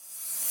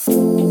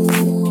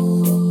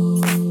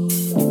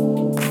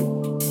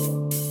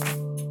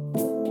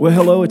Well,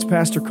 hello, it's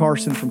Pastor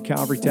Carson from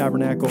Calvary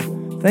Tabernacle.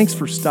 Thanks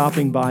for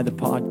stopping by the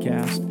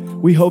podcast.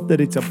 We hope that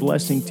it's a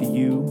blessing to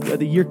you,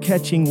 whether you're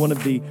catching one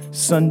of the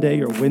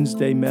Sunday or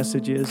Wednesday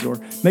messages,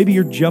 or maybe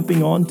you're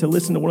jumping on to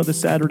listen to one of the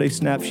Saturday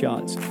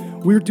snapshots.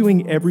 We're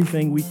doing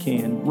everything we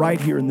can right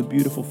here in the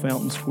beautiful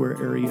Fountain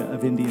Square area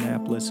of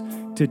Indianapolis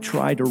to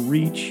try to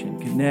reach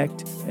and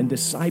connect and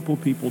disciple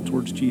people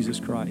towards Jesus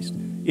Christ.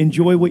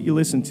 Enjoy what you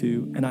listen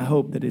to, and I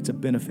hope that it's a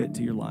benefit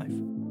to your life.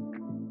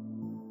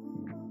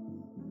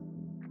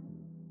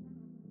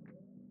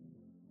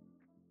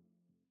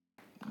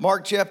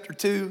 Mark chapter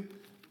 2.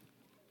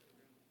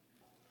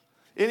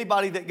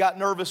 Anybody that got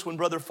nervous when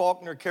Brother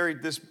Faulkner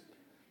carried this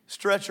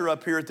stretcher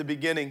up here at the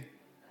beginning,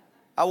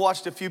 I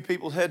watched a few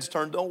people's heads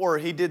turn. Don't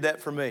worry, he did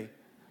that for me.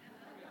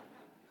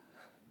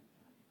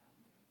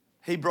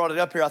 He brought it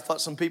up here. I thought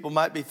some people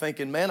might be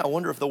thinking, man, I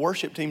wonder if the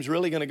worship team's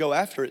really going to go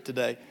after it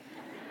today.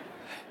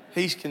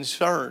 He's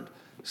concerned.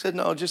 I said,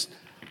 no, just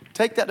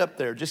take that up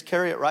there. Just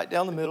carry it right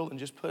down the middle and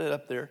just put it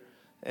up there,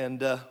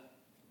 and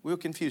we'll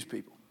confuse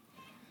people.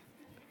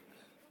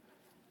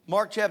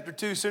 Mark chapter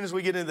 2, as soon as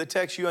we get into the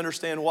text, you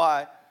understand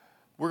why.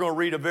 We're going to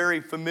read a very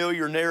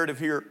familiar narrative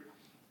here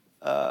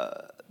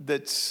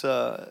that's,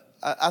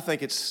 I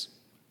think it's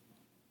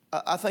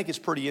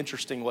pretty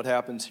interesting what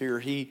happens here.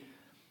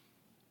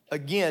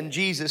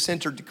 Jesus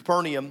entered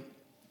Capernaum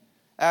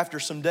after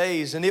some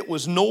days, and it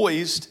was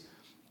noised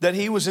that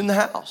he was in the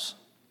house.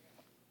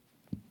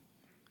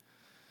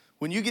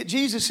 When you get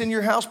Jesus in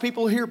your house,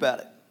 people hear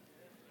about it.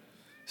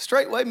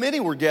 Straightway,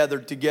 many were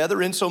gathered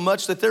together,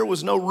 insomuch that there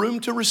was no room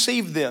to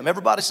receive them.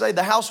 Everybody say,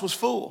 the house was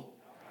full.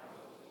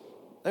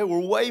 They were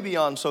way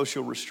beyond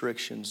social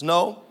restrictions.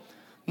 No,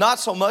 not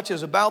so much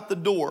as about the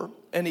door,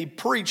 and he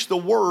preached the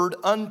word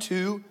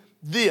unto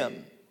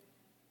them.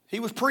 He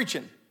was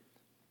preaching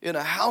in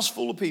a house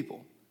full of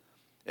people.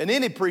 And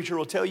any preacher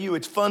will tell you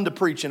it's fun to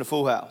preach in a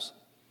full house.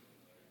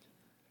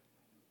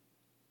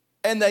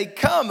 And they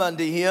come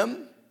unto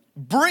him,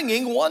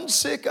 bringing one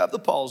sick of the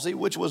palsy,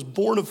 which was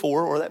born of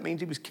four, or that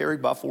means he was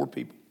carried by four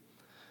people.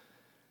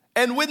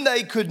 And when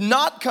they could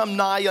not come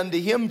nigh unto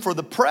him for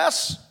the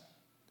press,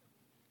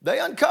 they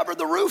uncovered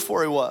the roof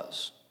where he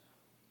was.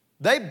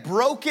 They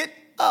broke it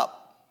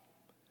up,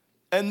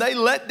 and they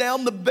let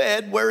down the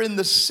bed wherein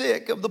the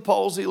sick of the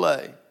palsy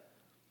lay.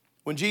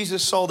 When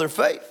Jesus saw their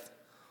faith,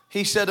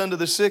 he said unto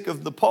the sick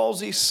of the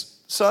palsy,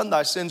 son,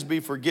 thy sins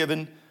be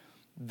forgiven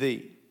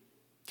thee.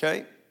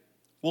 Okay?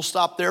 We'll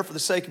stop there for the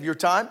sake of your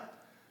time.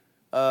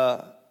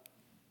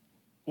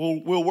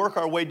 We'll work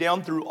our way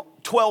down through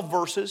 12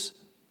 verses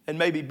and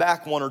maybe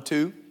back one or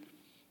two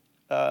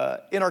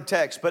in our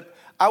text. But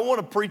I want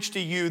to preach to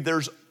you,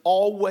 there's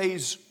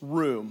always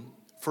room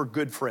for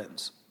good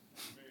friends.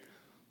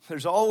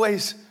 There's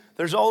always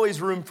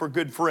room for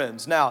good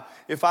friends. Now,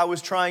 if I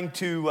was trying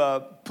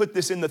to put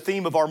this in the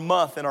theme of our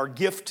month and our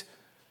gift,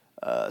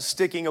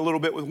 sticking a little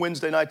bit with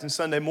Wednesday nights and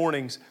Sunday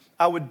mornings,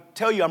 I would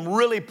tell you I'm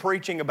really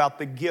preaching about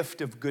the gift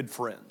of good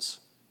friends.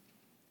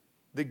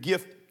 The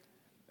gift,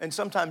 and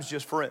sometimes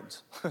just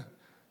friends,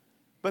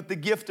 but the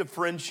gift of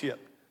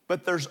friendship.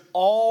 But there's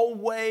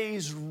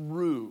always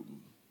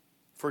room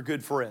for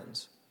good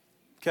friends,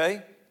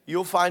 okay?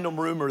 You'll find them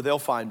room or they'll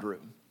find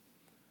room.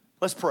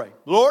 Let's pray.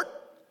 Lord,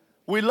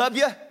 we love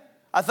you.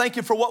 I thank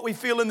you for what we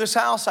feel in this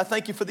house. I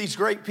thank you for these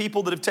great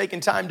people that have taken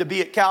time to be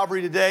at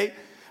Calvary today.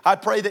 I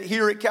pray that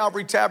here at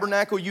Calvary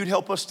Tabernacle, you'd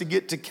help us to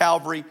get to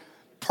Calvary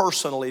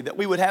personally, that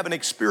we would have an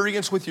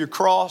experience with your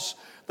cross,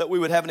 that we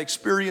would have an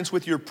experience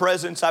with your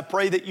presence. I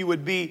pray that you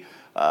would be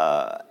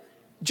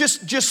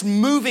just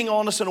moving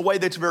on us in a way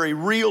that's very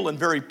real and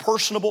very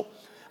personable.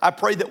 I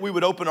pray that we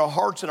would open our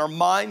hearts and our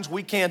minds.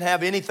 We can't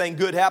have anything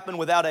good happen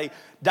without a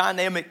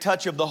dynamic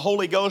touch of the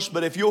Holy Ghost,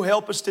 but if you'll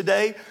help us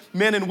today,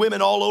 men and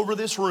women all over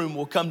this room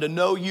will come to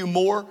know you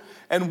more,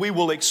 and we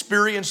will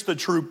experience the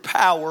true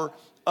power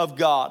of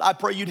God. I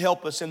pray you'd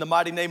help us in the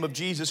mighty name of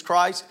Jesus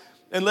Christ.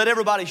 And let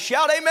everybody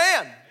shout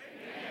amen. Amen.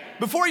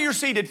 Before you're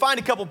seated, find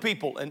a couple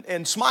people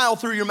and smile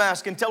through your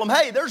mask and tell them,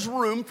 hey, there's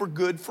room for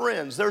good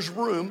friends. There's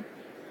room.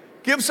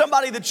 Give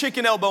somebody the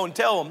chicken elbow and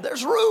tell them,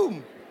 there's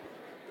room.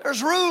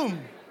 There's room.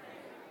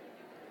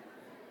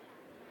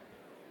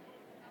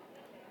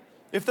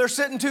 If they're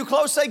sitting too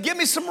close, say, give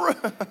me some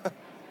room.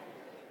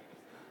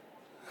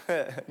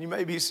 You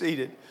may be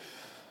seated.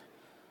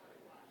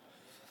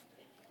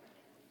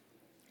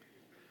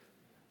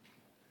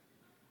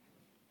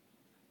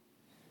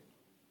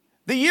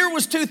 The year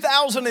was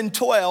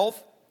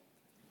 2012.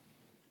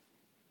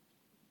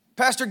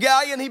 Pastor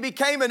Gallion, he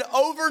became an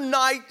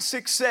overnight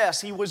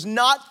success. He was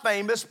not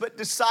famous, but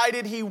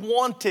decided he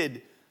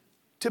wanted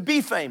to be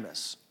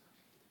famous.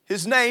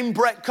 His name,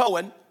 Brett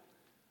Cohen.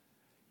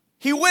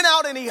 He went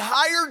out and he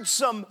hired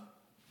some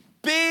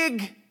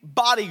big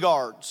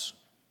bodyguards,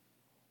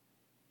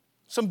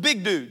 some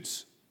big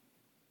dudes.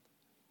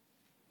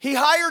 He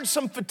hired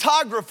some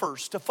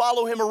photographers to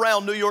follow him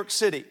around New York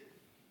City.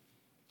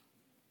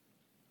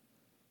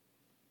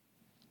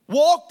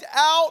 Walked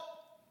out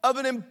of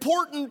an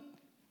important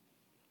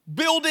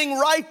building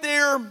right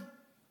there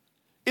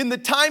in the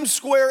Times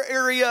Square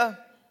area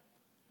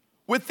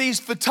with these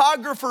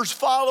photographers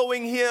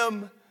following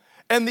him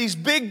and these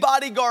big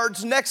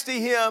bodyguards next to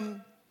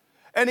him.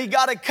 And he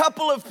got a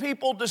couple of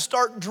people to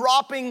start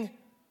dropping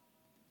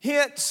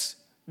hints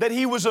that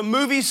he was a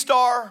movie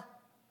star.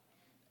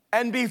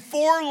 And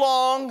before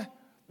long,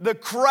 the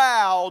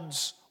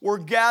crowds were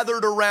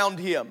gathered around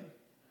him.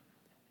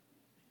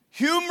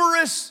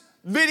 Humorous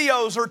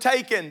videos are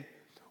taken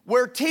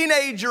where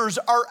teenagers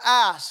are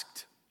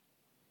asked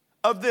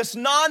of this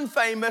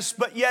non-famous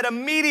but yet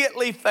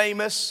immediately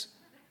famous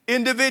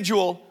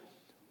individual,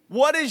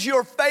 what is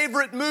your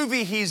favorite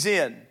movie he's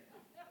in?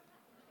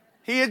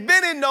 He had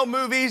been in no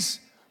movies,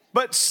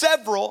 but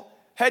several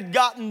had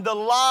gotten the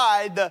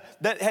lie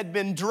that had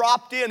been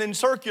dropped in and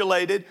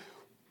circulated.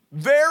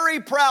 Very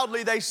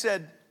proudly they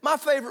said, my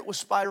favorite was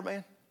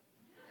Spider-Man.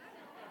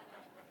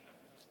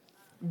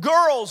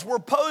 Girls were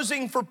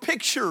posing for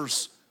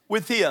pictures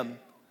with him.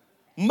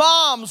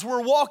 Moms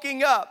were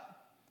walking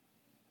up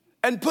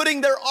and putting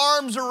their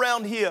arms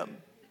around him.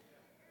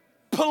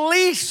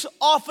 Police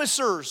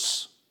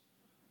officers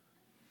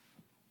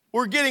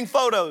were getting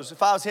photos.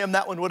 If I was him,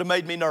 that one would have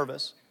made me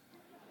nervous.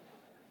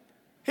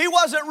 He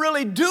wasn't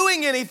really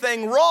doing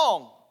anything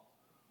wrong.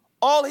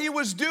 All he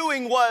was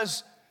doing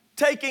was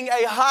taking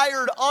a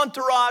hired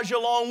entourage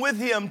along with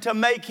him to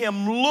make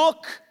him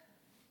look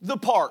the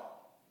part.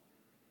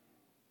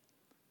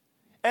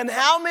 And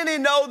how many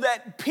know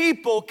that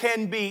people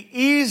can be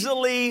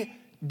easily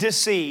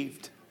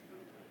deceived?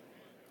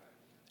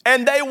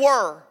 And they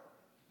were.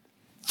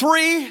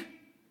 3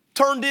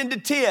 turned into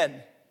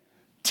 10.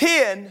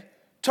 10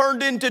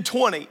 turned into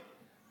 20.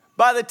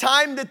 By the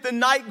time that the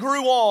night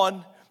grew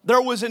on,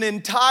 there was an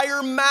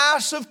entire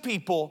mass of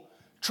people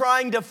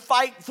trying to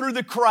fight through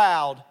the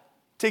crowd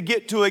to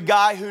get to a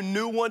guy who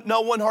no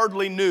one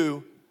hardly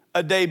knew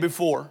a day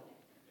before.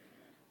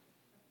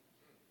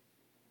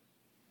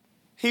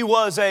 He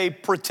was a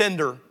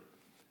pretender.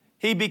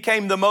 He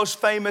became the most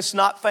famous,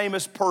 not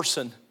famous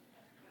person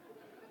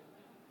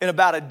in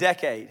about a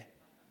decade.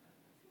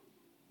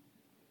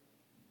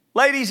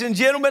 Ladies and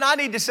gentlemen, I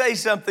need to say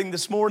something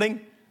this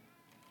morning.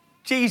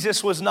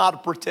 Jesus was not a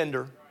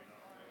pretender.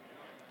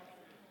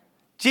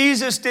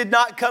 Jesus did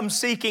not come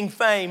seeking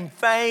fame.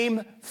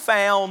 Fame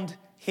found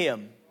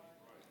him.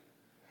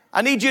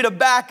 I need you to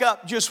back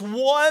up just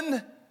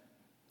one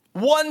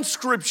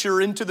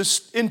scripture into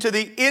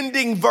the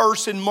ending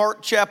verse in Mark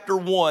chapter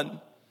 1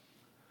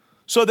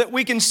 so that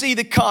we can see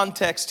the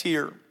context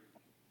here.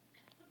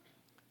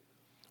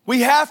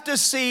 We have to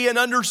see and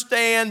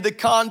understand the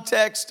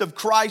context of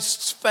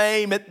Christ's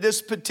fame at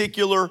this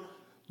particular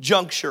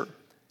juncture.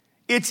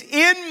 It's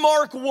in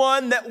Mark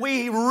 1 that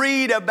we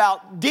read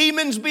about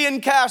demons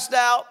being cast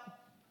out.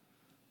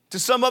 To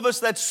some of us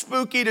that's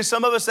spooky, to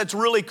some of us that's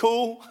really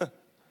cool.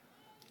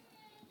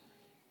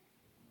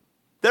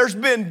 There's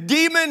been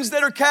demons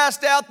that are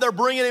cast out. They're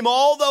bringing him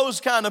all those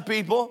kind of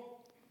people.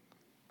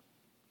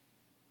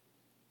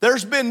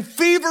 There's been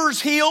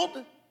fevers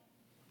healed.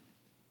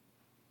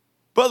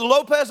 Brother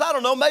Lopez, I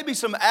don't know, maybe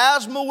some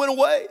asthma went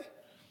away.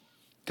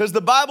 Because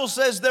the Bible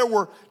says there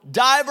were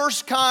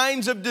diverse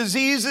kinds of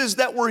diseases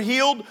that were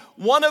healed.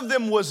 One of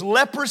them was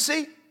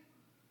leprosy.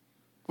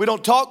 We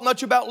don't talk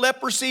much about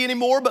leprosy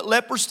anymore, but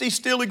leprosy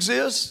still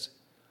exists.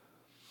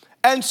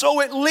 And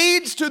so it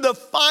leads to the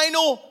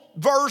final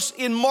verse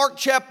in Mark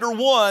chapter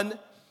 1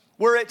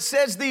 where it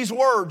says these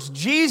words,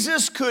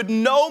 Jesus could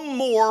no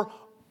more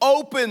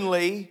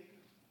openly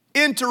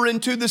enter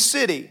into the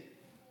city,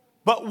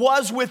 but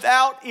was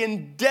without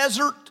in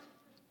desert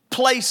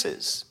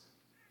places.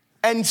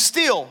 And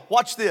still,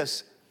 watch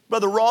this,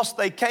 Brother Ross,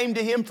 they came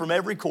to him from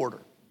every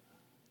quarter.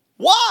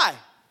 Why?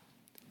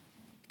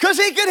 Because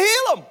he could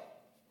heal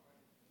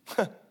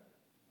them.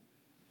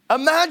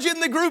 Imagine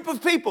the group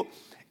of people.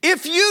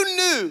 If you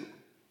knew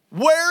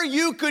where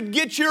you could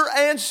get your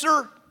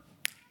answer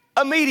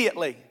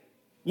immediately,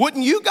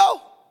 wouldn't you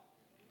go?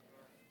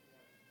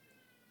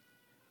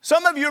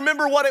 Some of you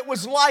remember what it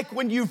was like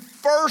when you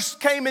first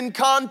came in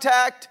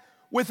contact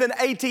with an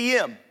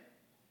ATM.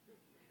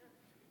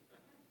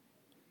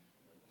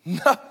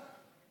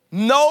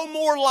 No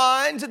more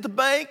lines at the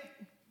bank.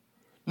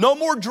 No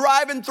more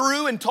driving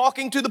through and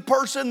talking to the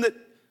person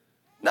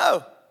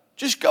no,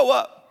 just go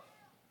up.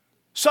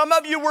 Some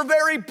of you were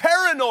very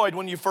paranoid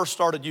when you first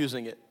started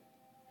using it.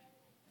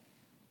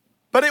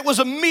 But it was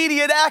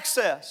immediate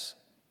access.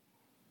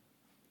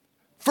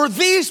 For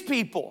these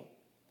people,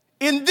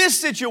 in this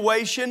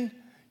situation,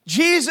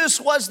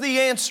 Jesus was the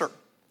answer.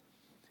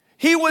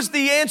 He was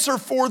the answer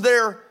for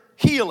their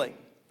healing.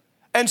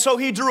 And so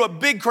he drew a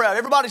big crowd.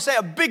 Everybody say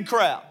a big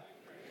crowd.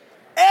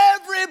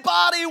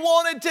 Everybody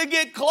wanted to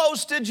get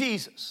close to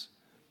Jesus.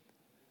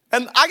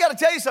 And I got to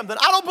tell you something,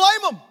 I don't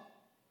blame them.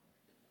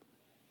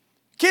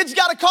 Kids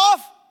got a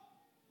cough?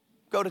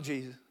 Go to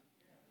Jesus.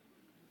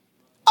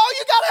 Oh,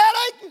 you got a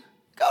headache?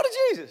 Go to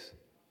Jesus.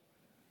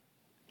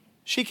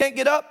 She can't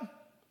get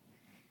up?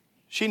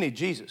 She needs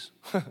Jesus.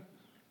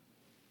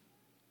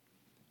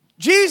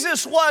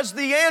 Jesus was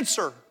the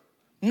answer,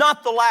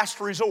 not the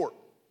last resort.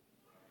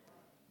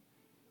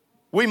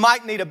 We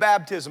might need a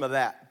baptism of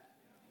that.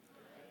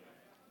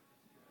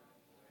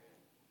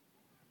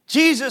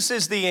 Jesus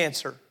is the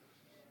answer.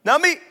 Now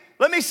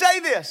let me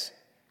say this.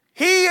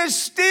 He is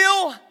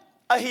still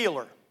a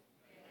healer.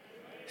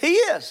 He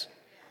is.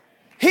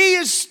 He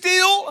is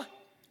still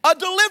a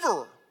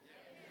deliverer.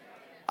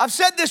 I've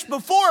said this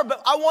before,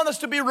 but I want us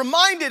to be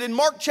reminded in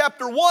Mark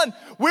chapter 1.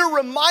 We're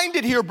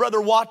reminded here, Brother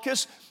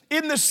Watkiss,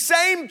 in the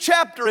same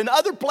chapter, in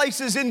other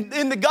places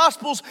in the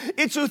Gospels,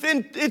 it's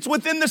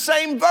within the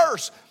same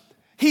verse.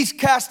 He's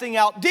casting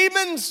out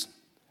demons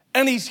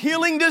and he's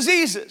healing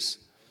diseases.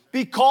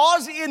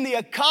 Because in the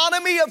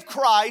economy of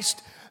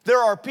Christ, there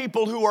are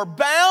people who are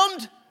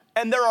bound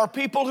and there are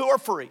people who are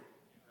free.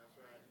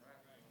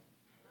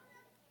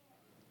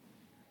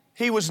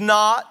 He was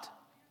not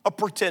a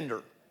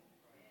pretender.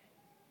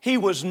 He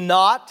was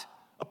not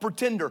a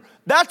pretender.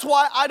 That's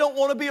why I don't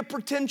want to be a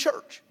pretend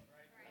church.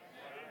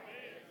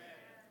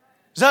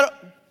 I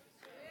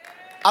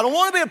don't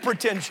want to be a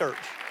pretend church.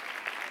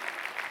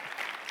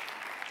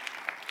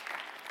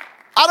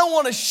 I don't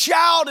want to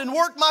shout and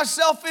work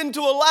myself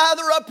into a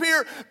lather up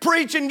here,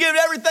 preach and give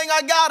everything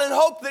I got and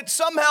hope that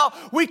somehow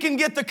we can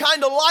get the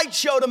kind of light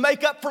show to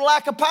make up for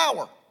lack of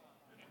power.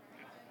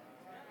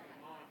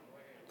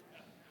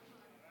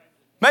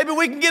 Maybe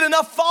we can get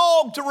enough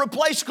fog to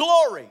replace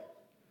glory.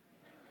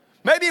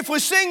 Maybe if we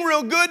sing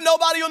real good,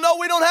 nobody will know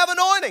we don't have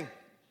anointing.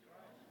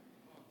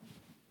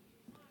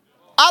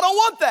 I don't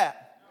want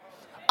that.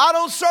 I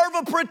don't serve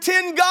a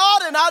pretend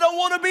God, and I don't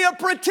want to be a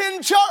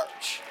pretend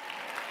church.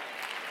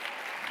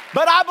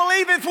 But I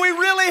believe if we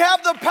really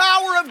have the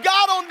power of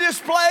God on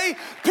display,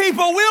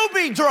 people will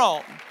be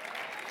drawn.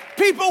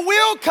 People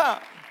will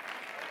come.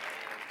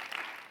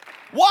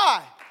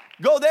 Why?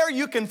 Go there,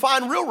 you can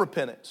find real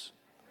repentance.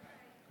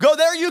 Go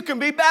there, you can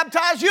be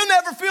baptized. You'll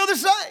never feel the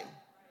same.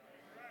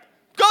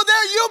 Go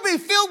there, you'll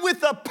be filled with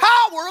the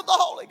power of the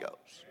Holy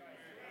Ghost.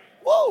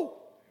 Whoa.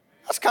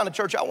 That's the kind of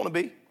church I want to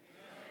be.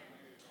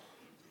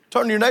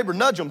 Turn to your neighbor,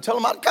 nudge them, tell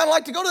them I'd kind of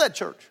like to go to that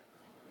church.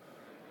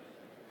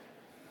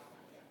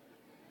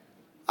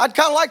 I'd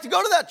kind of like to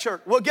go to that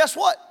church. Well, guess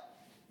what?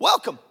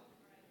 Welcome.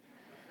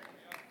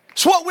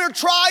 It's what we're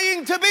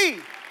trying to be.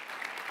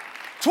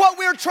 It's what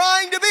we're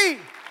trying to be.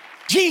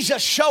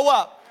 Jesus, show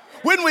up.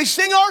 When we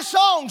sing our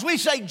songs, we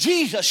say,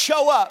 Jesus,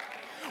 show up.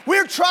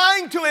 We're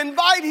trying to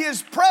invite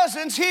His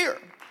presence here.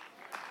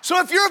 So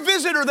if you're a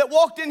visitor that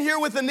walked in here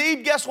with a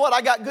need, guess what?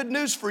 I got good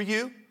news for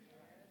you.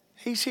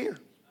 He's here.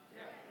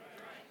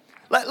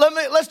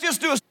 Let's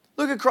just do a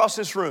look across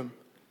this room.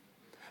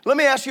 Let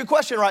me ask you a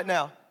question right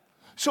now.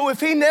 So if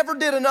He never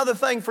did another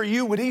thing for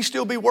you, would He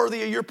still be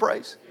worthy of your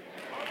praise?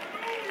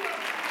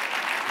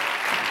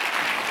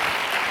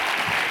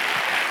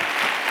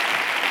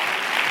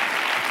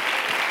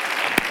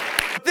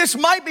 This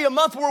might be a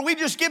month where we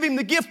just give Him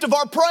the gift of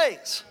our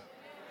praise.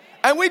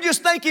 And we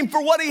just thank Him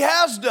for what He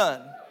has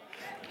done.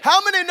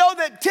 How many know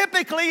that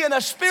typically in a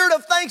spirit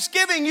of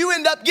thanksgiving, you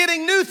end up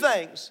getting new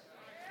things?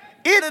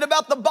 Isn't it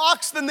about the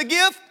box than the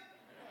gift?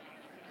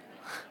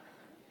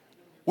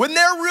 When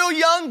they're real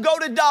young, go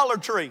to Dollar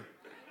Tree.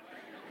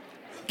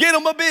 Get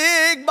them a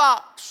big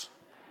box.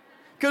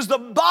 Because the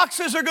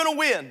boxes are going to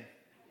win.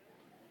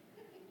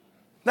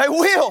 They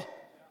will.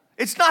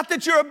 It's not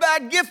that you're a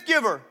bad gift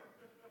giver.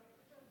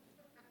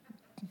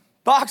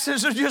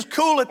 Boxes are just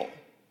cool.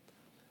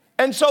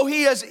 And so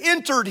He has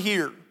entered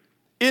here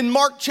in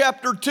Mark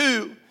chapter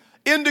 2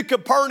 into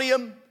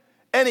Capernaum,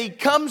 and He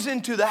comes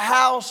into the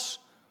house.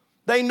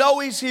 They know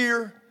He's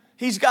here.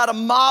 He's got a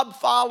mob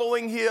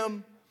following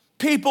Him.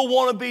 People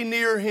want to be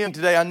near Him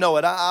today. I know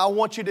it. I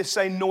want you to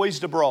say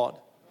noised abroad.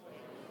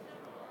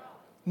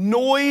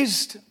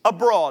 Noised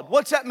abroad.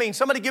 What's that mean?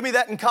 Somebody give me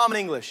that in common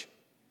English.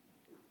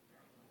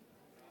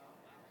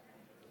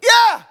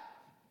 Yeah.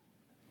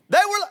 They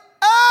were like,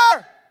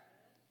 ah!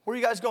 Where are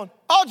you guys going?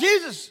 Oh,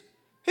 Jesus.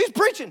 He's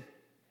preaching.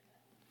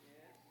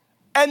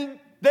 And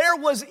there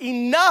was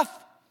enough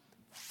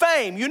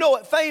fame. You know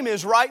what fame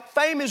is, right?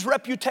 Fame is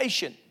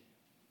reputation.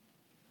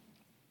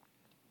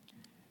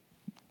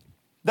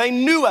 They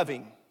knew of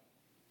Him.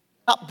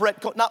 Not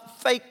Brett,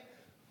 not fake,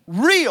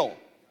 real.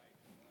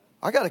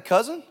 I got a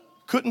cousin,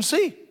 couldn't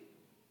see.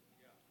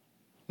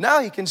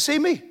 Now he can see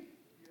me.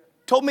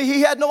 Told me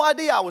he had no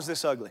idea I was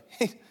this ugly.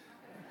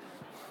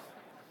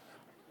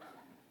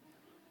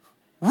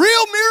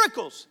 Real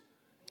miracles.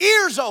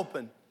 Ears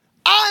open,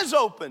 eyes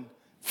open,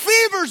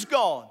 fever's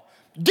gone.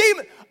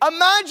 Demon.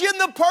 Imagine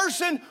the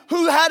person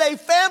who had a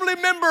family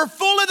member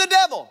full of the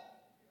devil.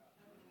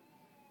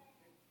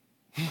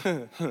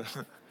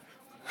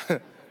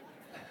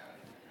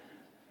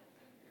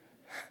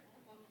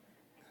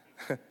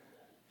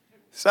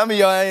 Some of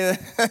y'all ain't.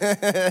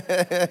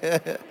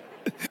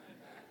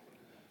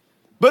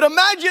 But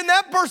imagine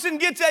that person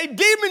gets a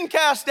demon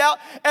cast out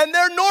and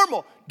they're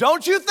normal.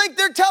 Don't you think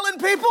they're telling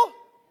people?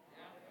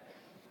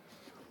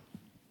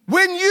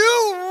 When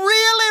you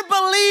really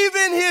believe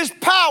in His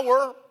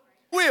power,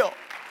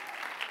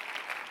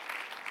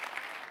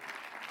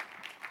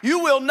 you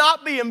will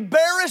not be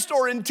embarrassed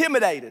or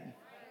intimidated.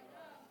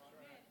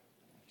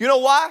 You know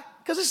why?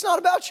 Because it's not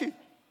about you.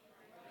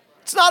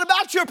 It's not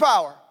about your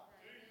power.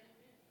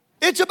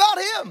 It's about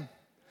Him.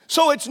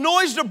 So it's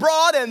noised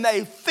abroad and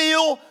they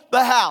fill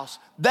the house.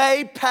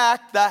 They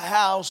pack the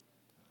house.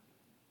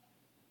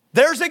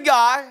 There's a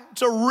guy,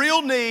 it's a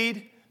real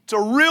need, it's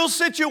a real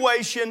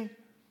situation.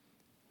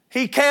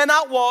 He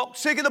cannot walk,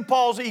 sick of the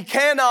palsy, he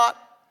cannot,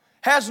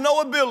 has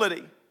no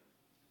ability.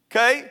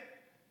 Okay?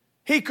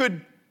 He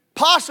could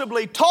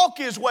possibly talk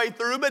his way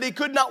through, but he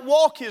could not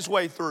walk his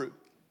way through.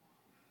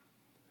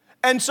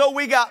 And so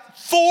we got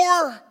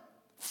 4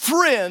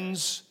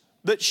 friends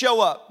that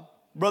show up.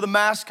 Brother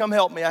Mass, come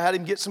help me. I had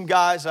him get some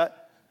guys.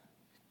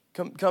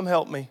 Come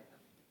help me.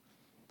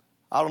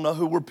 I don't know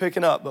who we're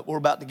picking up, but we're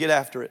about to get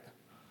after it.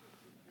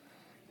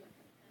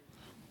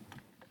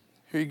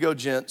 Here you go,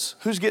 gents.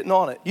 Who's getting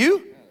on it?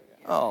 You?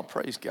 Oh,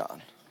 praise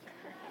God.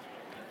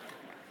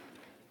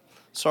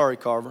 Sorry,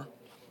 Carver.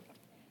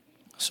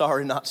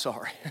 Sorry, not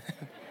sorry.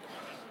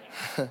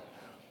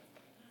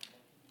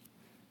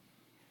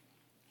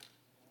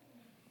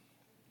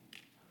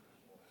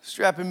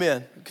 Strap him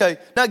in. Okay.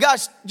 Now,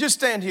 guys, just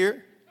stand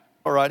here.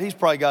 All right, he's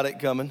probably got it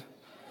coming.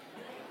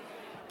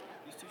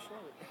 He's too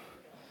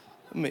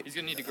short. He's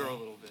going to need to grow a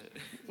little bit.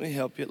 Let me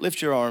help you.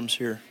 Lift your arms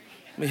here.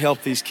 Let me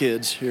help these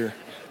kids here.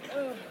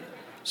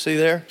 See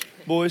there,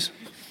 boys?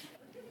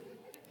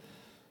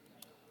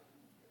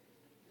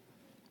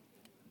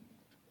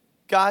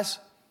 Guys,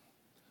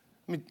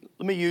 let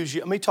me use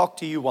you. Let me talk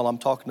to you while I'm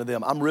talking to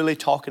them. I'm really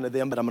talking to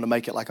them, but I'm going to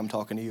make it like I'm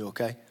talking to you,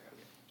 okay?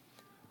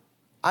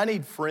 I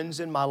need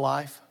friends in my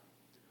life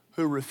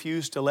who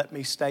refuse to let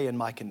me stay in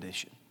my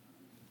condition.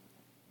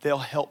 They'll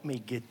help me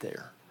get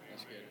there.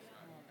 That's good.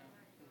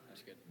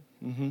 That's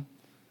good.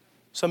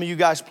 Some of you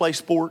guys play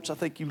sports. I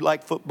think you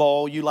like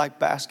football. You like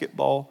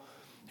basketball.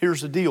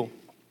 Here's the deal.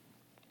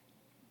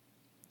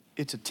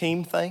 It's a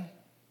team thing.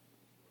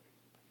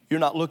 You're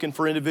not looking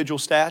for individual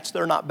stats.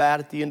 They're not bad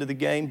at the end of the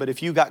game. But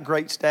if you got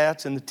great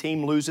stats and the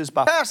team loses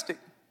by fantastic,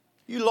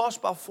 you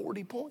lost by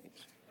 40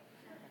 points.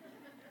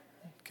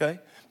 Okay?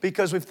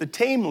 Because if the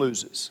team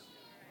loses,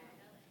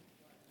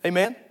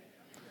 amen?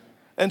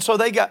 And so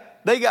they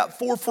got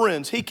 4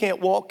 friends. He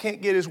can't walk,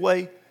 can't get his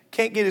way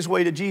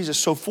to Jesus.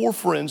 So 4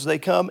 friends, they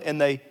come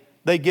and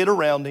they get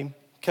around him.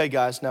 Okay,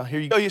 guys, now here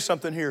you go. Show you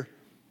something here.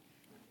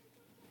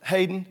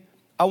 Hayden,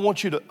 I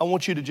want you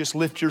to just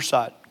lift your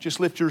side.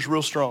 Just lift yours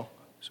real strong.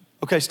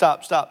 Okay,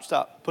 stop.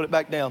 Put it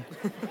back down.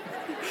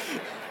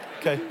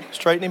 Okay,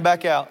 straighten him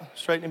back out.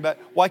 Straighten him back.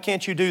 Why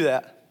can't you do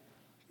that?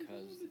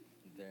 Because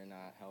they're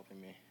not helping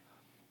me.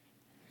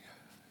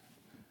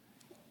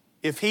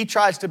 If he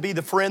tries to be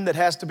the friend that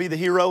has to be the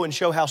hero and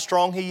show how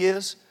strong he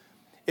is,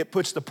 it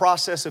puts the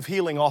process of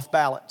healing off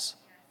balance.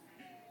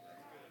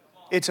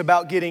 It's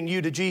about getting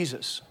you to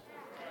Jesus.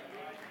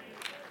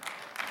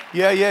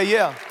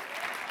 Yeah.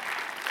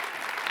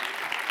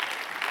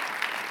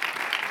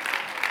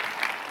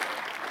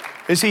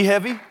 Is he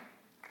heavy?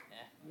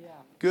 Yeah.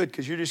 Good,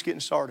 because you're just getting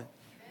started.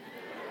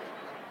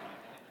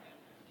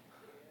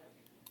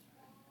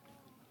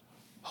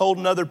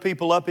 Holding other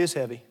people up is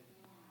heavy.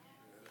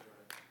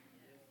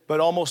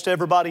 But almost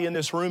everybody in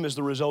this room is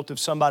the result of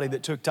somebody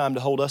that took time to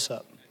hold us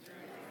up.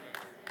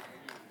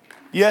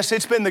 Yes,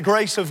 it's been the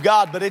grace of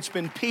God, but it's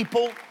been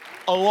people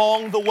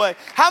along the way.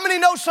 How many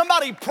know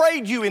somebody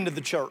prayed you into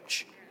the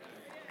church?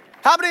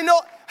 How many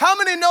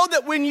know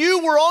that when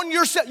you were on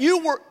your set,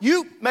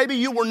 maybe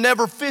you were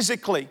never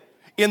physically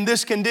in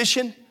this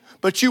condition,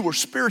 but you were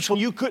spiritual.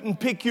 You couldn't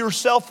pick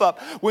yourself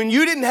up. When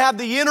you didn't have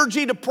the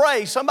energy to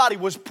pray, somebody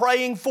was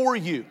praying for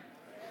you.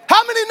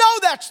 How many know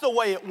that's the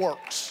way it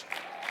works?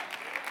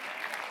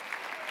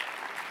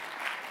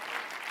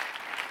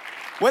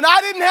 When I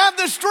didn't have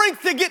the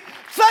strength to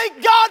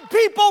thank God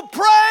people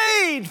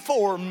prayed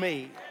for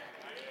me.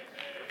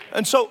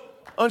 And so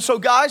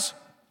guys,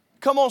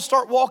 come on,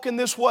 start walking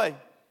this way.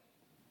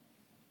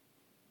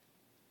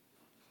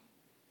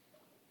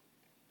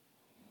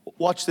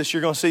 Watch this,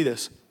 you're going to see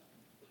this.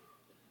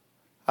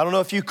 I don't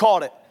know if you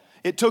caught it.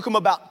 It took them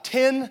about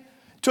 10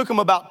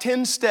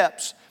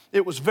 steps.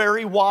 It was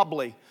very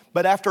wobbly,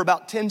 but after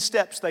about 10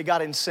 steps, they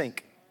got in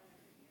sync.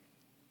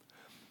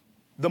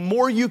 The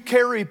more you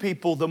carry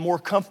people, the more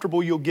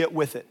comfortable you'll get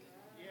with it.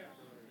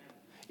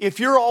 If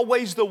you're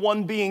always the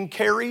one being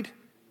carried,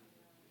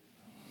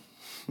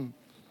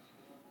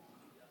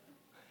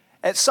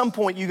 at some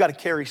point you got to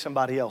carry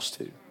somebody else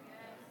too.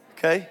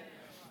 Okay?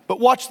 But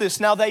watch this.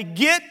 Now they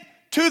get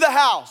to the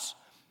house.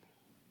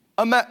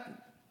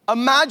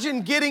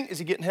 Imagine getting, is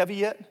he getting heavy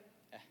yet?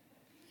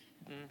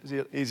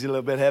 Is he a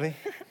little bit heavy?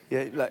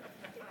 Yeah, like,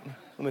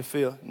 let me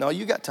feel. No,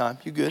 you got time.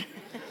 You good.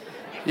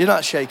 You're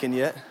not shaking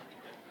yet.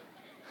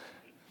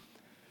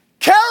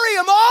 Carry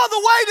him all the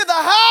way to the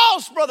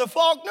house, Brother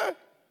Faulkner.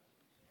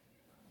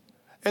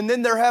 And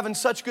then they're having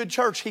such good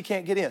church, he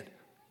can't get in.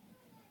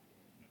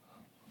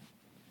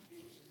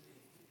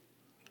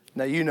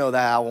 Now, you know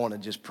that I want to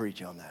just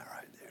preach on that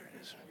right there.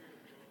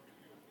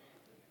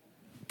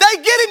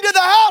 They get into the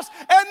house,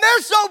 and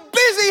they're so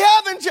busy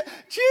having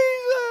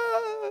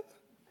Jesus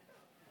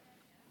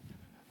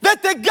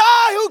that the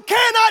guy who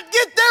cannot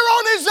get there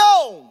on his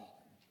own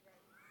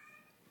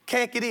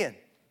can't get in.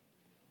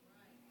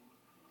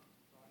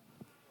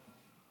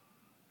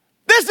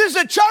 This is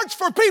a church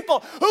for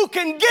people who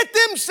can get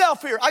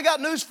themselves here. I got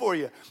news for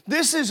you.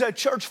 This is a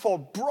church for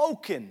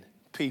broken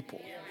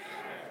people.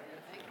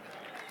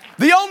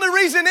 The only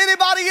reason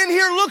anybody in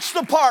here looks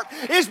the part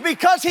is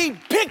because He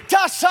picked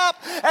us up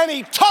and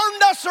He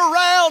turned us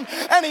around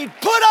and He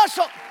put us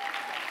on.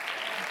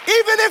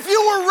 Even if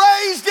you were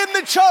raised in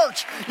the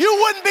church, you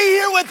wouldn't be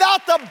here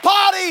without the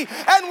body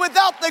and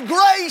without the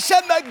grace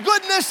and the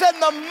goodness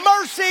and the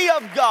mercy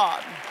of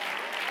God.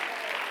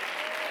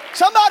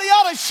 Somebody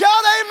ought to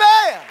shout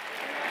amen.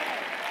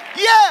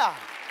 Yeah.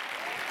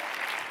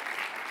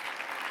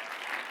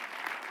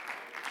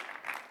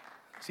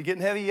 Is he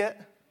getting heavy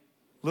yet?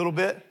 A little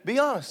bit? Be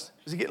honest.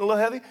 Is he getting a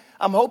little heavy?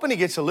 I'm hoping he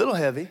gets a little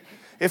heavy.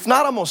 If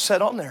not, I'm going to sit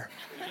on there.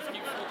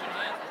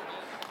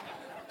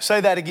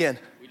 Say that again.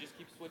 We just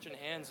keep switching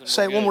hands and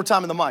Say it one more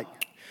time in the mic.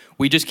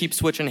 We just keep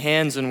switching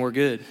hands and we're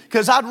good.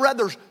 Because I'd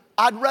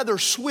rather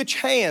switch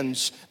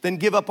hands than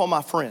give up on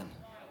my friend.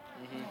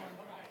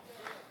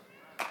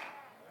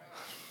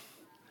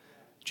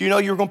 Do you know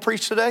you were going to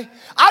preach today?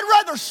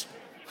 I'd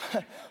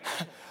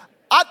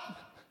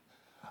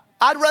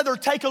rather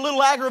take a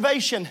little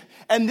aggravation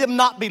and them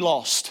not be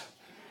lost.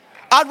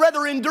 I'd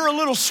rather endure a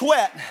little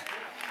sweat.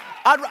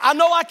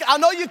 I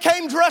know you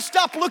came dressed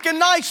up, looking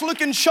nice,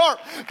 looking sharp,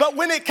 but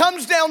when it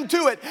comes down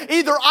to it,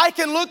 either I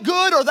can look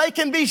good or they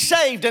can be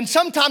saved. And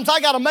sometimes I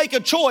got to make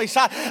a choice.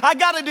 I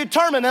got to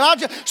determine, and I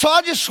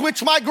just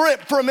switch my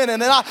grip for a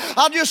minute, and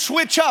I'll just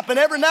switch up, and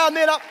every now and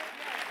then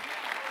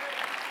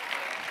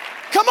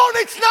Come on,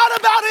 it's not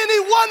about any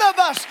one of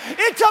us.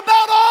 It's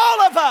about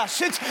all of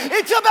us.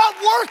 It's about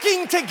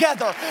working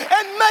together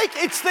and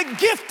it's the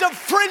gift of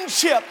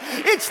friendship.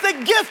 It's the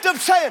gift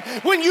of saying,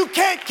 when you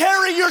can't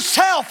carry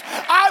yourself,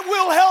 I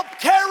will help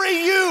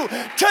carry you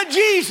to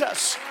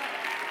Jesus.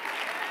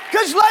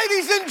 Because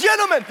ladies and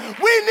gentlemen,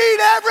 we need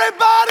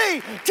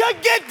everybody to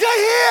get to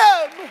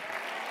Him.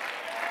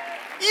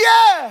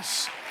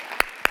 Yes.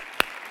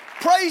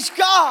 Praise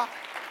God.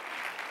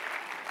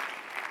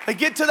 They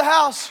get to the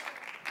house.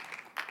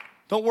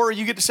 Don't worry,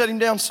 you get to set him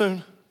down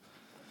soon.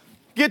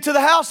 Get to the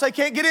house, they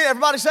can't get in.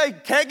 Everybody say,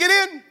 can't get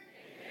in?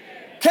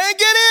 Can't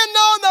get in?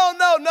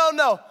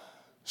 No.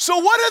 So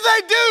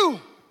what do?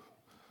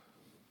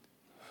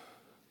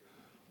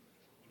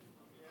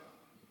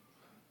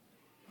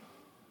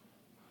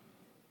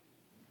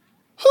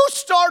 Who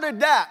started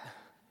that?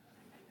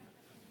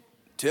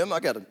 Tim, I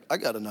got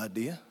an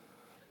idea.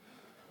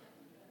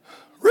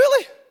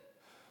 Really?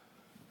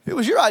 It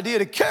was your idea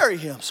to carry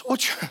him. So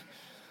what's your...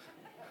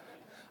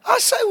 I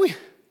say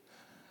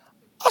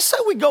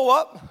we go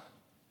up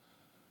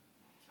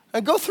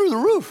and go through the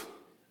roof.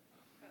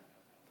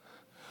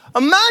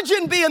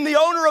 Imagine being the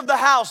owner of the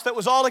house that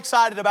was all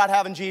excited about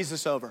having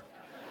Jesus over.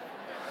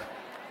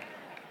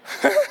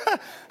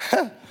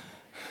 Yeah,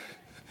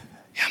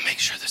 make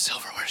sure the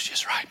silverware is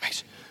just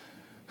right.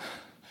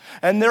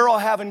 And they're all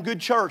having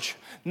good church,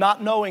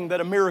 not knowing that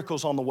a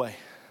miracle's on the way.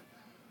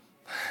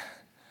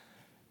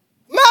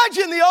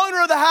 Imagine the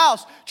owner of the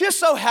house just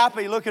so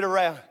happy looking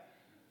around.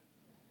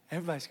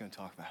 Everybody's going to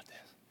talk about this.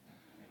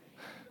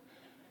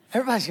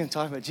 Everybody's going to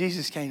talk about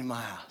Jesus came to my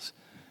house.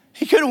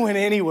 He could have went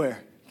anywhere.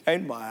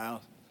 Came to my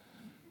house.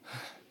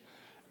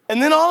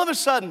 And then all of a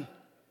sudden,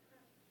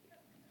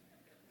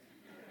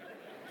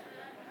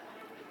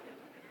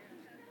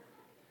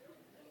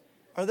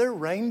 are there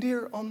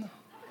reindeer on the...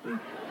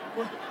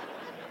 What?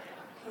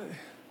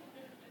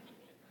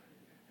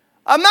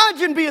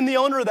 Imagine being the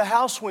owner of the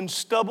house when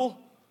stubble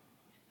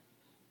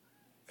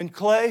and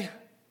clay,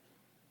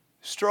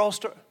 straw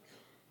start...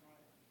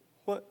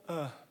 What?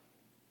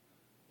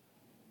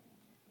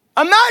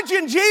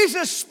 Imagine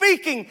Jesus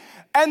speaking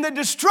and the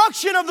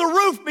destruction of the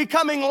roof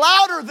becoming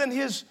louder than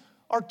His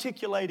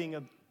articulating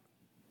of.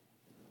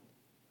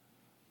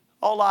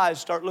 All eyes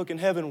start looking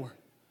heavenward.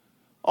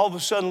 All of a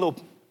sudden,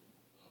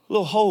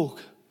 little hole.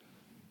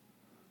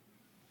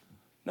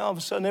 Now all of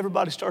a sudden,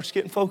 everybody starts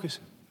getting focused.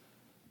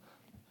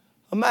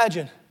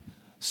 Imagine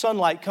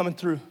sunlight coming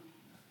through.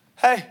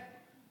 Hey.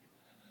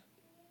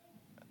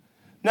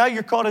 Now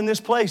you're caught in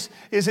this place.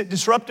 Is it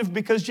disruptive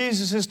because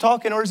Jesus is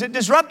talking, or is it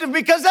disruptive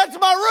because that's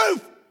my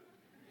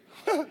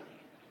roof?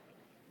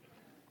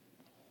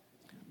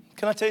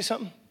 Can I tell you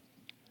something?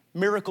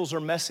 Miracles are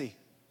messy.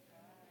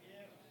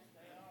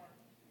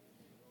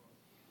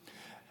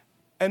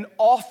 And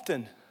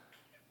often,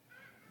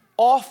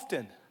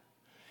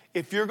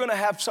 if you're going to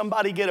have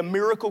somebody get a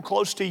miracle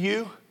close to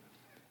you,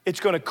 it's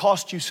going to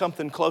cost you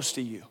something close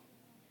to you.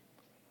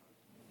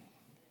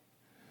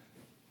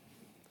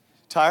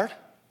 Tired?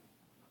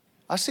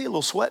 I see a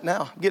little sweat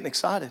now. I'm getting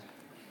excited.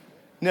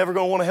 Never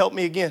going to want to help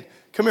me again.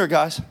 Come here,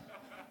 guys.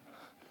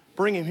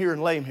 Bring him here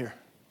and lay him here.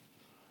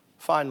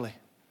 Finally.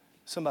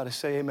 Somebody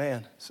say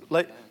amen.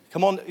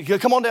 Come on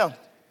down.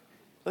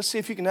 Let's see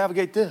if you can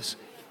navigate this.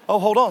 Oh,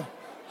 hold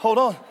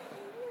on.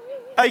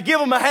 Hey, give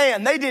them a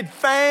hand. They did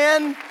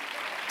fantastic.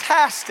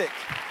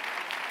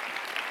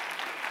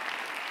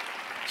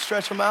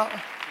 Stretch them out.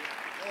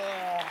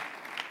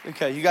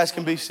 Okay, you guys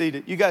can be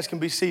seated.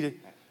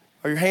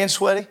 Are your hands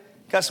sweaty?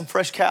 Got some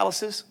fresh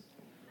calluses?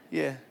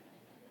 Yeah.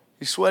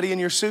 You sweaty in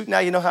your suit? Now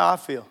you know how I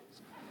feel.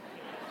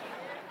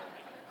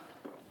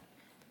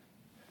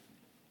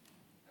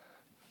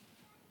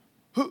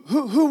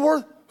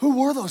 Who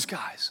were those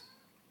guys?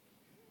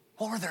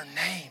 What were their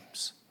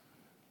names?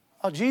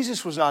 Oh,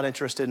 Jesus was not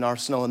interested in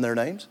us knowing their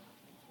names.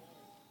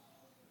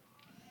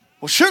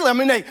 Well, surely, I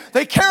mean,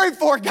 they carried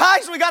 4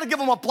 guys. We got to give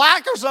them a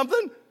plaque or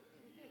something.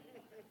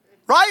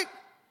 Right?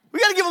 We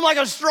got to give them like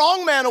a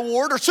strongman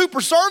award or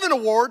super servant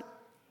award.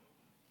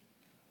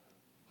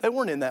 They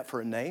weren't in that for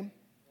a name.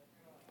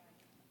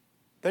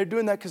 They were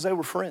doing that because they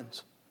were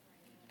friends.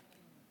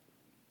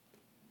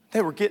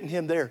 They were getting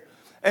him there.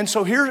 And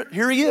so here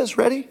he is,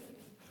 ready?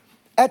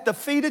 At the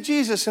feet of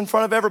Jesus in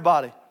front of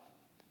everybody.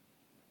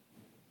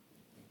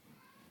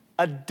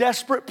 A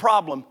desperate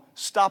problem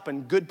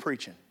stopping good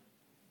preaching.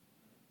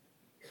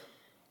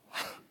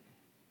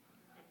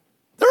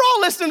 They're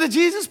all listening to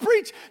Jesus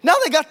preach. Now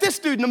they got this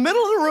dude in the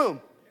middle of the room.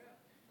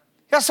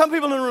 You got some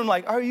people in the room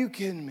like, are you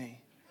kidding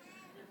me?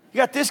 You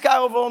got this guy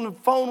over on the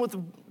phone with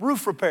the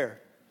roof repair.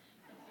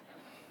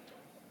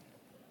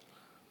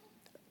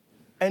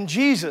 And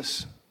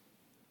Jesus,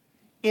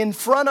 in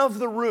front of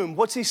the room,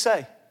 what's he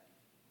say?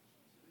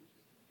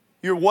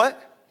 You're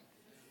what?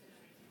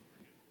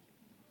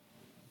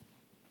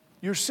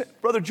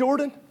 Brother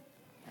Jordan,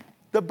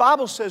 the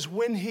Bible says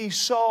when he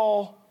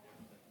saw,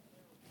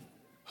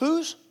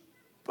 whose?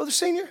 Brother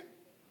Senior?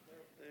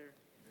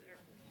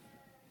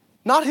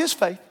 Not his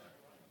faith.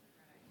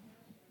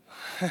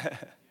 The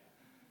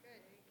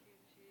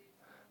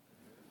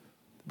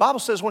Bible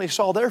says when he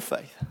saw their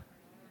faith.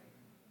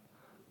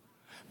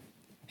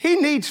 He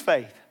needs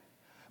faith,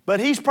 but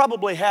he's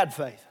probably had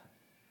faith.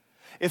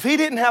 If he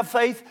didn't have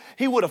faith,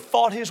 he would have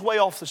fought his way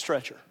off the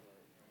stretcher.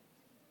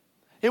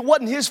 It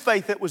wasn't his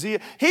faith that was he.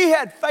 He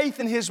had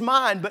faith in his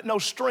mind, but no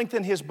strength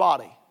in his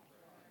body.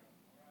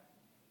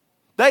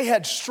 They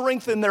had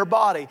strength in their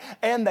body,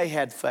 and they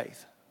had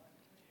faith.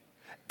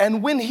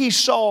 And when he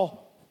saw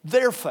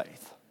their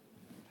faith,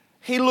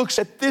 he looks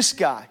at this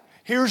guy.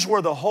 Here's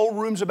where the whole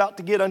room's about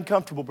to get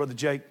uncomfortable, Brother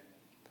Jake.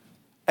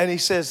 And he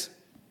says,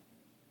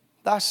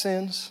 thy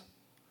sins,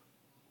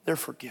 they're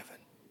forgiven.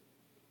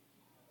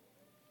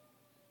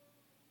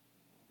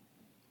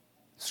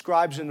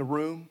 Scribes in the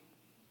room,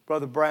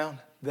 Brother Brown,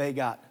 they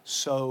got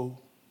so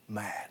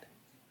mad.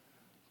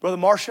 Brother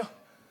Marshall,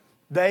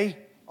 they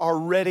are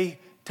ready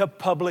to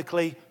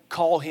publicly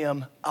call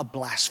him a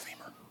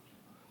blasphemer.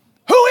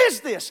 Who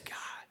is this guy?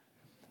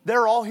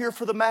 They're all here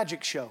for the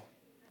magic show.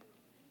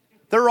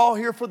 They're all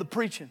here for the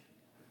preaching.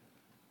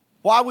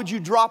 Why would you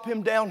drop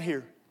him down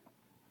here?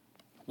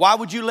 Why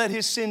would you let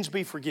his sins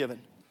be forgiven?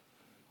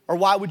 Or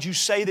why would you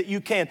say that you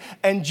can?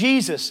 And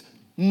Jesus,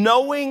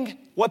 knowing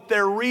what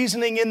they're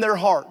reasoning in their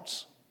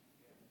hearts,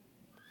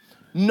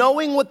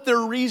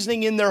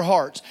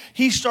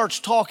 he starts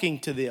talking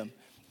to them.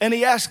 And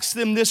he asks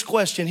them this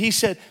question. He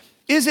said,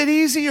 is it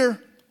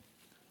easier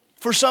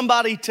for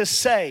somebody to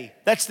say,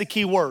 that's the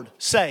key word,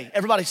 say.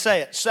 Everybody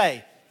say it,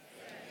 say.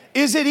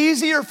 Is it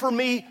easier for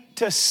me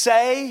to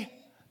say,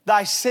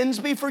 thy sins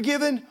be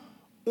forgiven,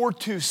 or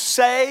to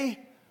say,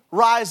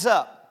 rise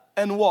up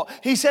and walk?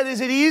 He said, is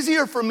it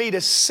easier for me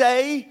to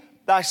say,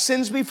 thy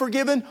sins be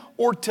forgiven,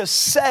 or to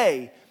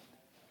say?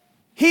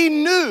 He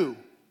knew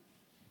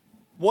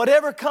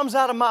whatever comes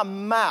out of my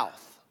mouth.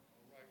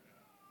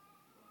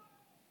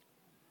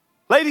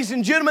 Ladies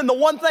and gentlemen, the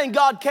one thing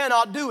God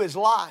cannot do is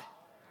lie.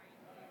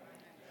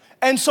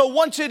 And so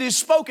once it is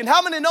spoken,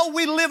 how many know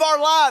we live our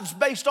lives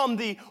based on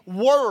the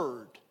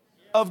Word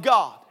of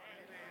God?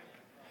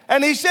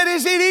 And he said,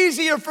 is it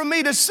easier for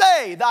me to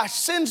say, thy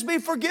sins be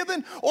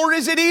forgiven? Or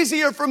is it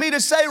easier for me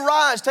to say,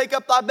 rise, take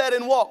up thy bed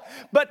and walk?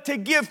 But to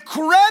give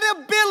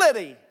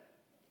credibility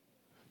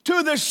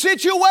to the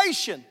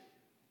situation,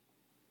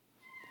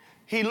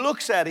 he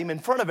looks at him in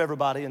front of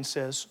everybody and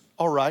says,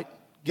 all right,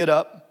 get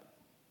up.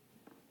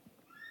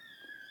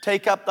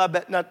 Take up thy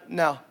bed.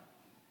 Now,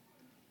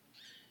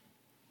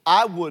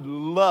 I would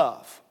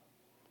love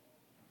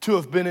to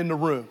have been in the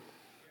room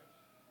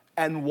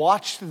and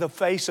watched the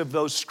face of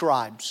those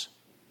scribes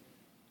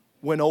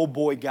when old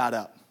boy got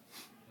up.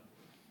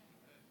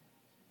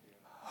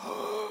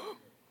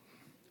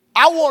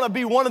 I want to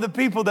be one of the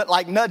people that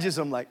like nudges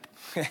them like,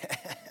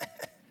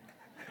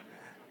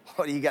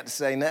 what do you got to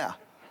say now?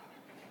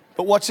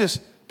 But watch this.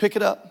 Pick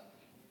it up.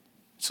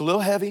 It's a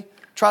little heavy.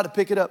 Try to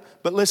pick it up.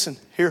 But listen,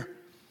 here.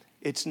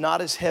 It's not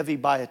as heavy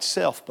by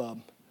itself,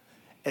 bub,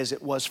 as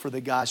it was for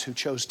the guys who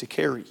chose to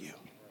carry you.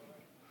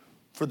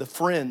 For the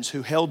friends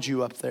who held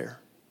you up there.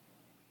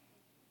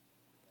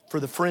 For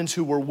the friends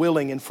who were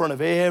willing in front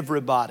of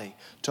everybody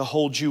to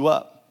hold you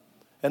up.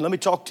 And let me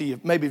talk to you,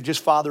 maybe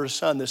just father or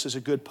son, this is a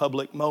good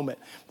public moment.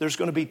 There's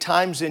going to be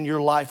times in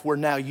your life where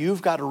now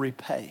you've got to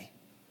repay.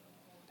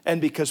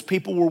 And because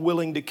people were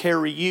willing to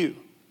carry you,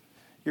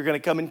 you're going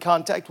to come in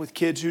contact with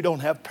kids who don't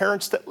have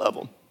parents that love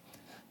them.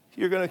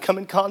 You're going to come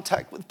in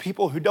contact with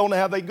people who don't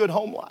have a good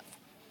home life.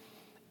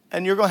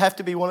 And you're going to have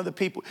to be one of the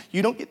people.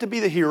 You don't get to be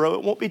the hero.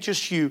 It won't be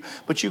just you,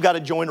 but you got to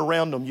join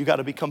around them. You got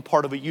to become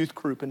part of a youth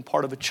group and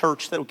part of a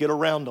church that'll get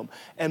around them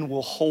and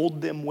will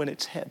hold them when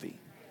it's heavy.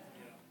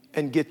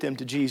 and get them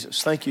to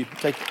Jesus. Thank you.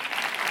 Thank you.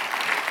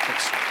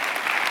 Thanks.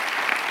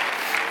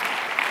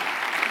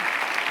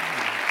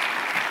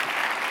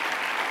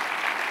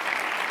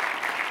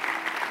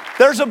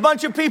 There's a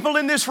bunch of people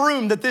in this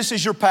room that this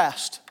is your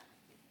past.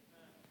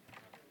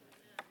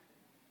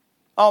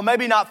 Oh,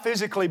 maybe not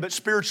physically, but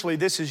spiritually,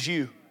 this is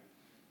you.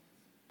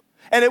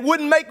 And it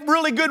wouldn't make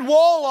really good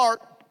wall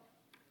art.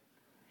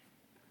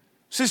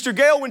 Sister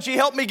Gail, when she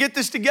helped me get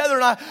this together,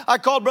 and I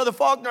called Brother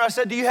Faulkner, I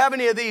said, do you have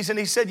any of these? And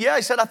he said, yeah.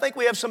 He said, I think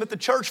we have some at the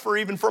church for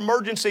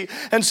emergency.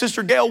 And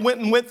Sister Gail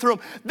went through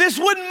them. This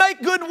wouldn't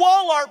make good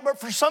wall art, but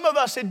for some of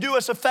us, it'd do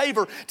us a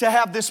favor to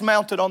have this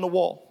mounted on the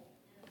wall.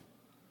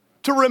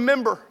 To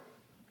remember,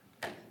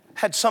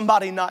 had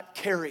somebody not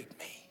carried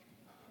me,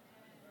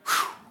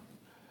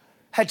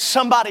 had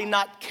somebody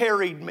not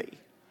carried me,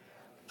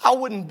 I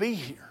wouldn't be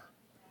here.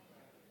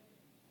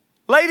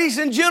 Ladies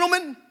and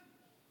gentlemen,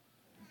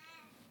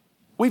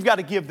 we've got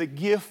to give the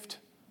gift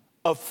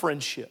of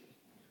friendship.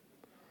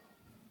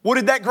 What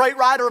did that great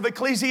writer of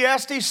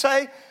Ecclesiastes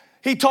say?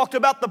 He talked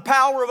about the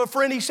power of a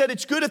friend. He said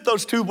it's good if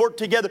those two work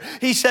together.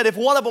 He said if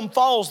one of them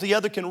falls, the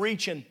other can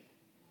reach and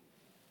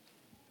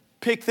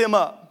pick them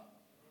up.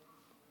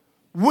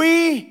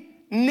 We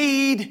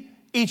need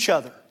each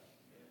other.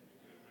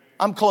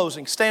 I'm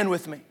closing. Stand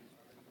with me.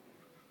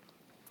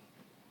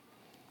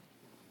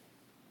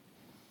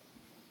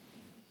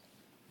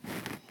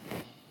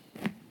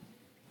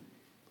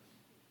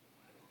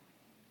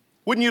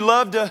 Wouldn't you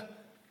love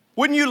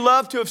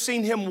to have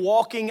seen him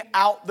walking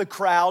out the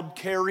crowd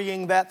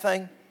carrying that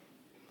thing?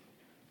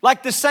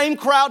 Like the same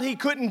crowd he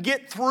couldn't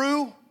get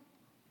through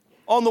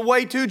on the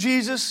way to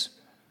Jesus.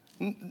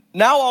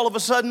 Now all of a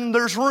sudden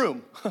there's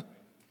room.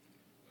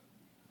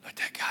 Let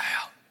that guy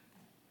out.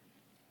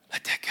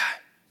 Let that guy.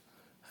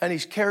 And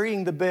he's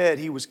carrying the bed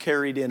he was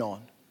carried in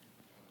on.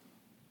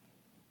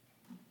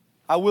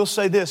 I will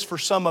say this, for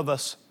some of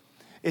us,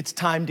 it's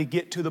time to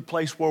get to the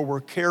place where we're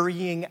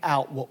carrying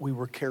out what we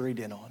were carried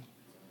in on.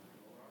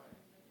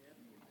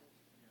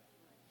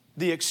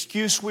 The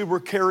excuse we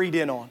were carried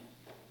in on.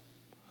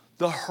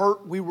 The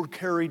hurt we were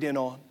carried in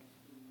on.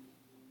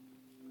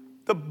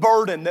 The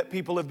burden that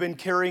people have been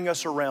carrying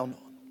us around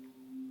on.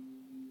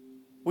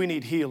 We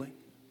need healing.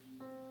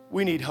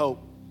 We need hope.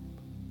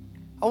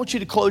 I want you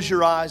to close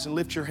your eyes and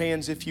lift your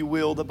hands if you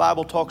will. The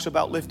Bible talks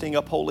about lifting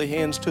up holy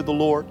hands to the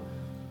Lord.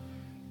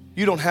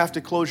 You don't have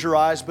to close your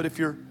eyes, but if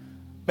you're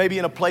maybe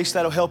in a place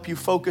that'll help you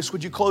focus,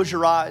 would you close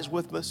your eyes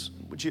with us?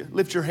 Would you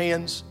lift your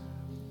hands?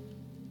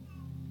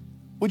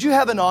 Would you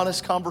have an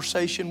honest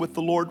conversation with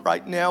the Lord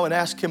right now and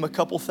ask Him a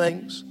couple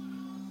things?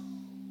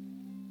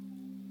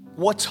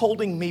 What's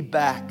holding me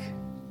back?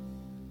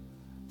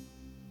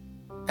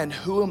 And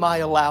who am I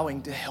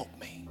allowing to help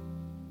me?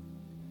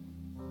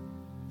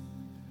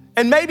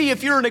 And maybe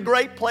if you're in a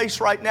great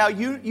place right now,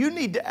 you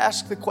need to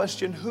ask the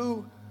question,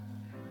 who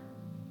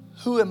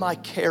am I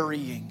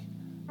carrying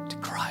to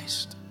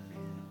Christ?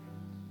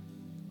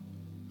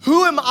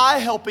 Who am I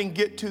helping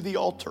get to the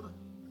altar?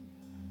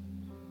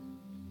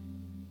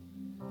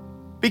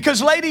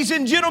 Because ladies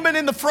and gentlemen,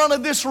 in the front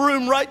of this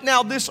room right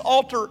now, this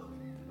altar,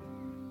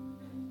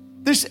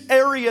 this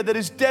area that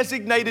is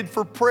designated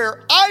for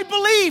prayer, I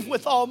believe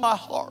with all my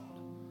heart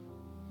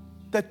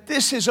that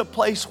this is a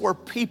place where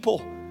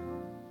people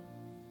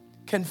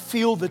can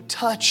feel the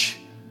touch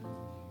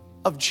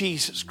of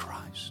Jesus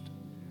Christ.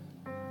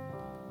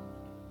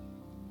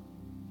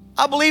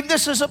 I believe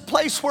this is a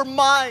place where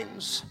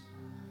minds,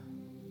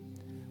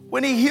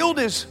 when he healed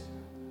his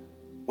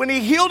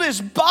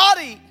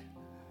body,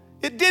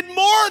 it did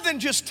more than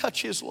just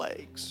touch his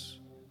legs.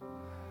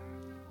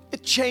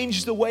 It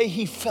changed the way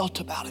he felt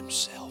about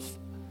himself.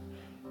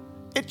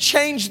 It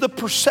changed the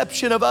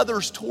perception of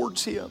others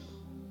towards him.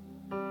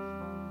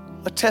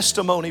 A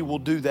testimony will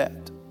do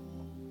that.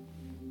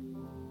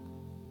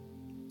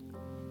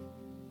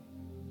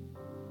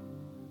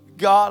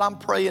 God, I'm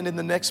praying in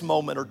the next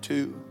moment or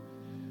two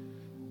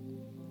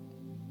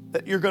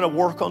that you're going to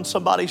work on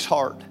somebody's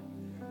heart,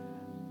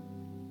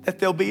 that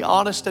they'll be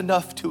honest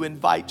enough to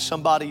invite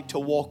somebody to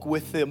walk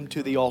with them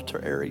to the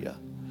altar area.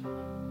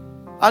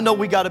 I know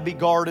we got to be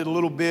guarded a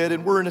little bit,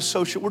 and we're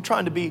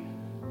trying to be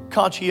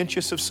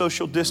conscientious of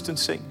social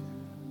distancing.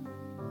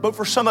 But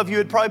for some of you,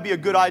 it'd probably be a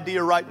good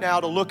idea right now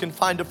to look and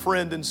find a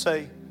friend and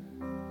say,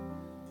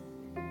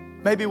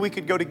 maybe we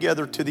could go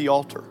together to the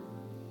altar.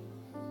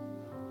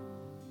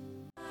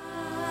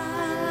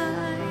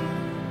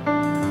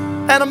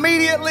 And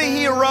immediately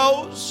he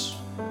arose,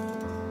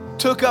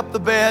 took up the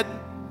bed,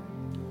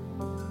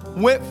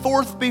 went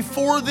forth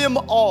before them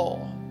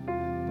all,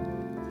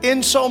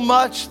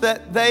 insomuch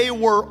that they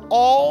were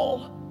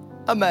all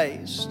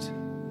amazed,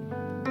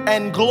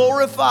 and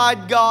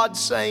glorified God,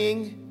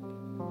 saying,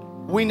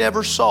 we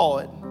never saw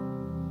it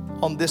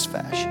on this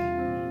fashion.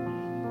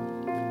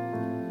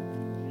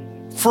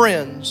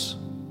 Friends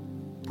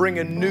bring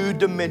a new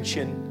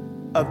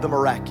dimension of the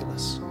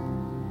miraculous.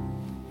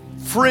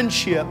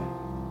 Friendship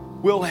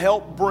will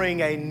help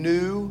bring a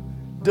new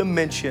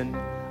dimension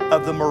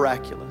of the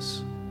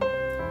miraculous.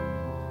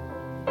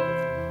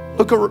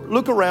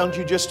 Look around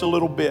you just a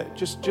little bit.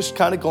 Just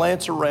kind of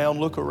glance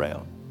around, look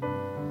around.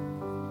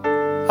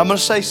 I'm going to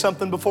say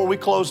something before we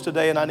close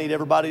today, and I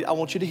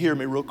want you to hear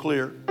me real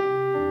clear.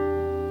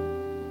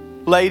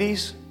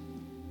 Ladies,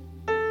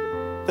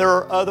 there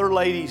are other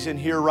ladies in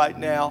here right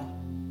now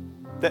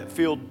that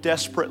feel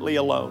desperately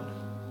alone.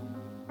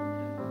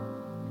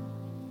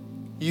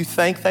 You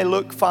think they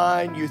look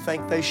fine, you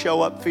think they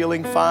show up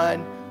feeling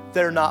fine,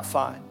 they're not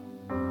fine.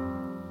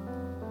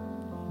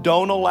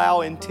 Don't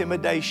allow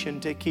intimidation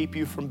to keep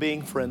you from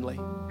being friendly.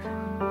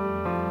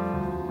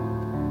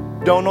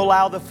 Don't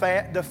allow the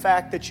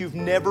fact that you've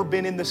never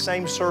been in the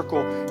same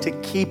circle to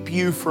keep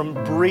you from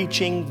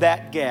breaching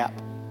that gap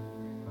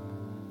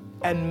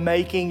and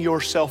making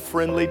yourself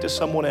friendly to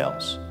someone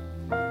else.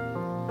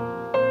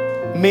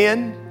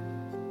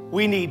 Men,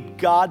 we need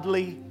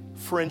godly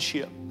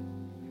friendship,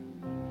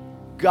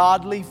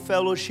 godly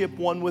fellowship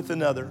one with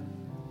another.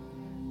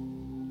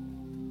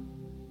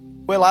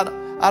 Well,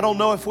 I don't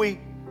know if we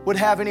would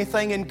have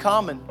anything in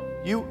common.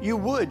 You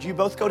would. You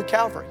both go to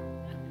Calvary.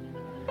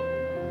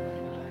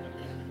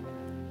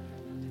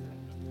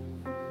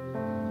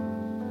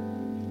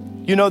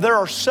 You know, there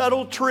are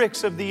subtle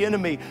tricks of the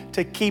enemy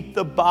to keep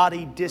the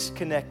body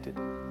disconnected.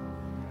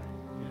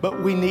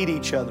 But we need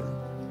each other.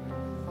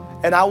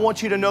 And I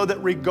want you to know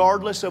that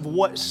regardless of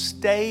what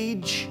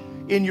stage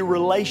in your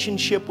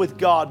relationship with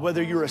God,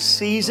 whether you're a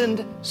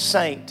seasoned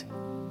saint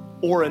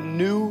or a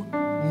new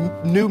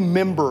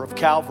member of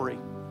Calvary,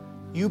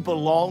 you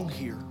belong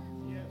here.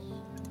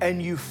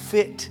 And you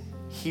fit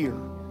here.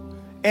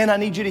 And I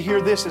need you to hear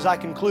this as I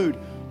conclude.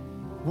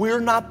 We're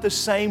not the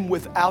same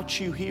without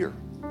you here.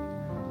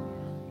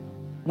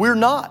 We're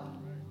not.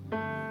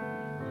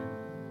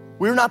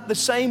 We're not the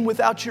same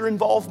without your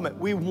involvement.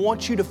 We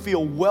want you to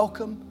feel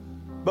welcome,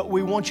 but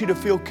we want you to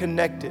feel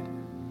connected.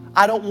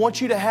 I don't want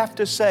you to have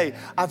to say,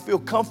 I feel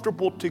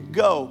comfortable to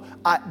go.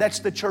 That's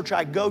the church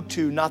I go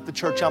to, not the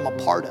church I'm a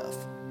part of.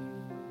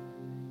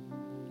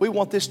 We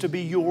want this to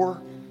be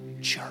your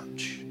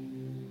church.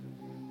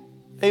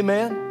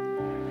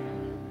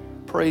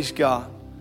 Amen. Praise God.